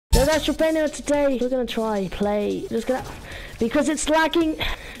So that's Trepane. Today we're gonna try play. Because it's lagging.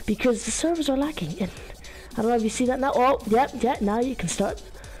 Because the servers are lagging. And I don't know if you see that now. Oh, yeah. Now you can start.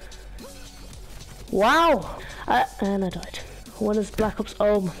 Wow. And I died. When is Black Ops?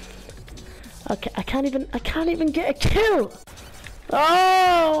 Oh. Okay, I can't even get a kill.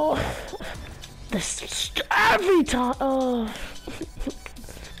 Oh. This every time. Oh.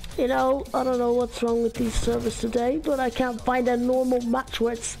 You know, I don't know what's wrong with these servers today, but I can't find a normal match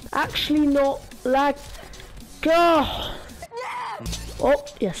where it's actually not lag. Go! Oh,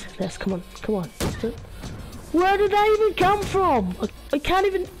 yes, come on. Where did I even come from? I can't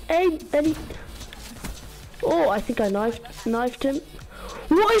even aim any. Oh, I think I knifed him.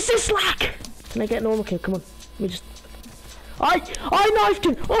 What is this lag? Can I get normal kill? Come on, let me just. I knifed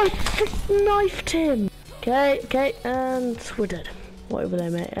him. I knifed him. Okay, and we're dead. What over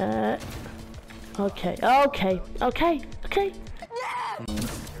there, mate? Okay.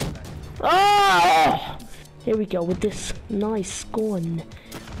 Oh! Here we go with this nice gun.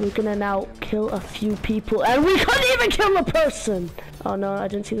 We're gonna now kill a few people, and we couldn't even kill a person. Oh no, I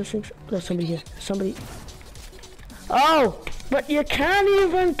didn't see those things. There's somebody here. Somebody. Oh, but you can't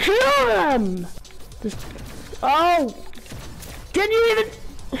even kill them. Oh, didn't you even?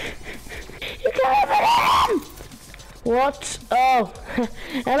 You can't even hit him. What? Oh,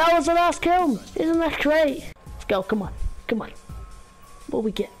 and that was the last kill. Isn't that great? Let's go. Come on. What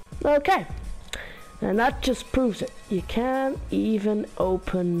we get? Okay. And that just proves it. You can't even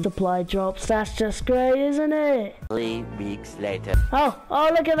open supply drops. That's just great, isn't it? 3 weeks later. Oh,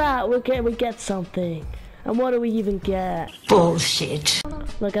 look at that. We get something. And what do we even get? Bullshit.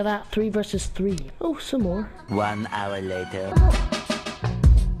 Look at that. 3 versus 3. Oh, some more. 1 hour later.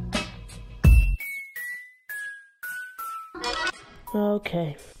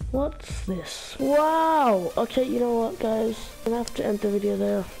 Okay, what's this? Wow! Okay, you know what, guys? I'm gonna have to end the video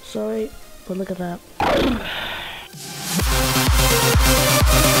there. Sorry, but look at that.